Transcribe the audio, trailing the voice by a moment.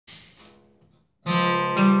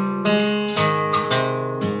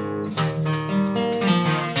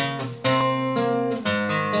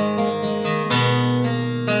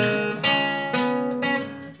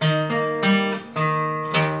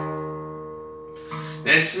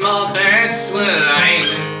The small birds were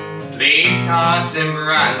lying, leaf caught in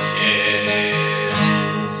branches,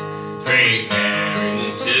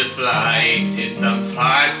 preparing to fly to some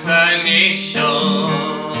far sunny shore.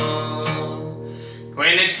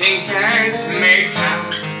 When the tinkers made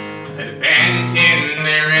camp at a bend in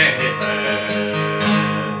the river,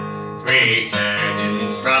 returning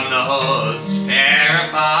from the horse fair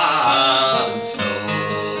above and slow.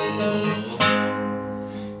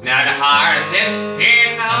 Now the harvest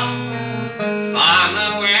being over,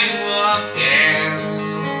 farmer went walking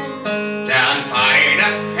down by the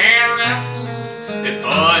fair river that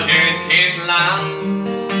borders his land.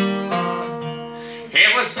 It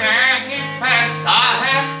was there he first saw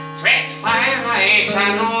her, twixt firelight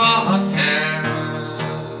and water,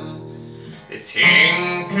 the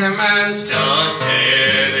Tinkerman's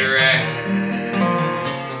Daughter, the red-headed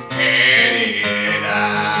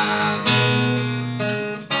Anne.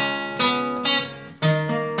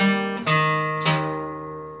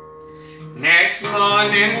 Next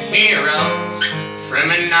morning he rose from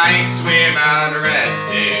a night without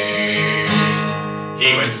resting.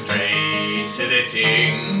 He went straight to the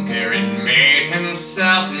tinker and made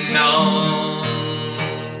himself known.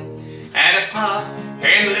 At a pub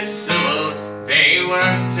in Listowel they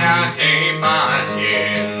worked out a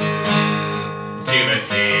bargain, to a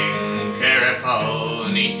tinker a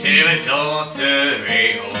pony, to a daughter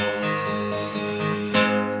a home,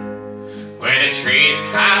 where the trees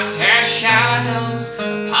cast their shadows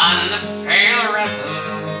upon the fair river.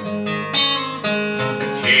 The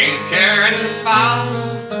tinker and the fowl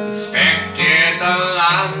inspected the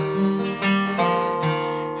land,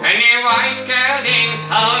 and a white gelding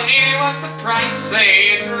pony was the price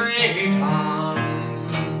they agreed on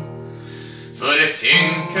for the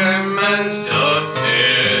Tinkerman's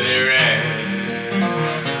Daughter, the red-headed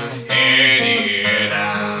Anne.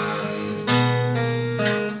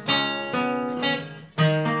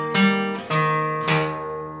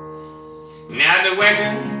 Now the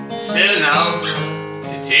wedding soon over,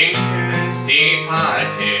 the tinkers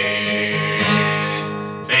departed.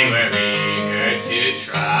 They were eager to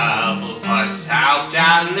travel far south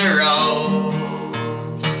down the road,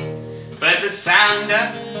 but the sound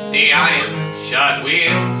of the iron shod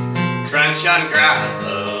wheels crunch on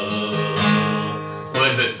gravel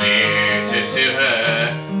was as bitter to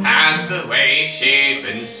her as the way she'd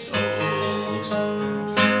been sold.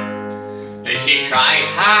 But she tried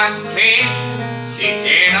hard to please him, she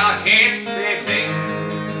did all his bidding.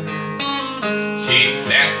 She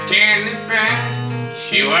slept in his bed,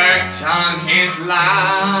 she worked on his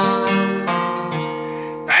land.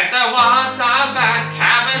 But the walls of that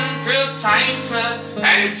cabin grew tighter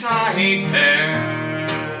and tighter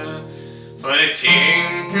for the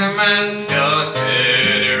Tinkerman's Daughter,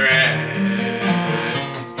 the red-headed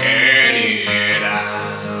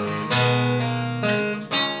Anne.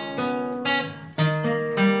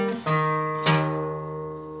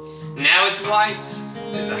 Now as white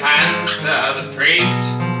as the hands of a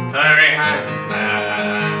priest or a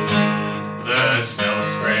hangman, the snow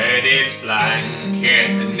spread its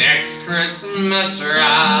blanket the next Christmas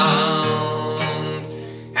round,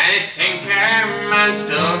 and the Tinkerman's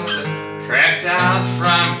Daughter crept out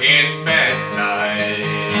from his bedside,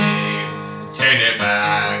 turned her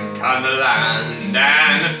back on the land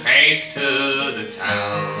and her face to the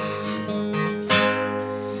town.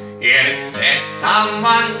 Yet it said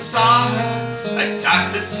someone saw her at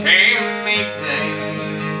just the same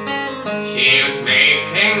evening. She was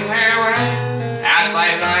making her way out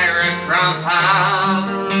by Lyra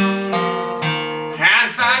compound, and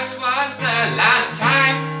that was the last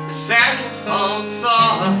time the second folks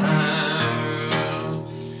saw her,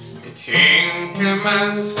 the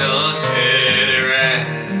Tinkerman's Daughter, the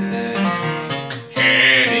red-headed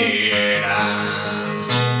Anne.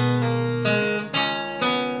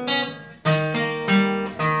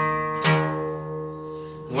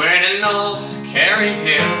 Where the North Kerry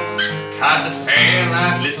Hills caught the fair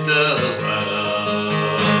at Listowel,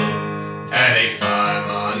 at a farm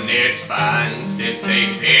on its banks lives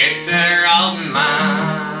a bitter old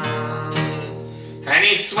man, and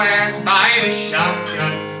he swears by the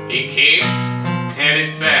shotgun he keeps at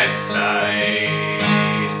his bedside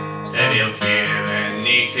that he'll kill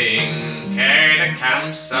any tinker that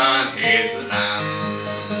camps on his land.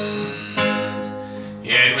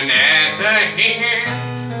 Yet whenever he hears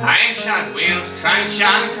iron shod wheels crunch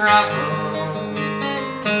on gravel,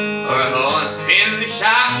 or a horse in the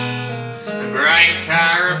shops, a bright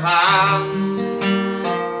caravan,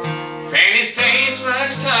 then his day's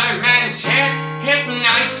work's tormented, his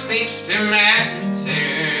night sleeps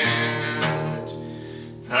demented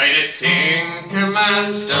by the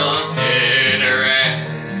Tinkerman's Daughter.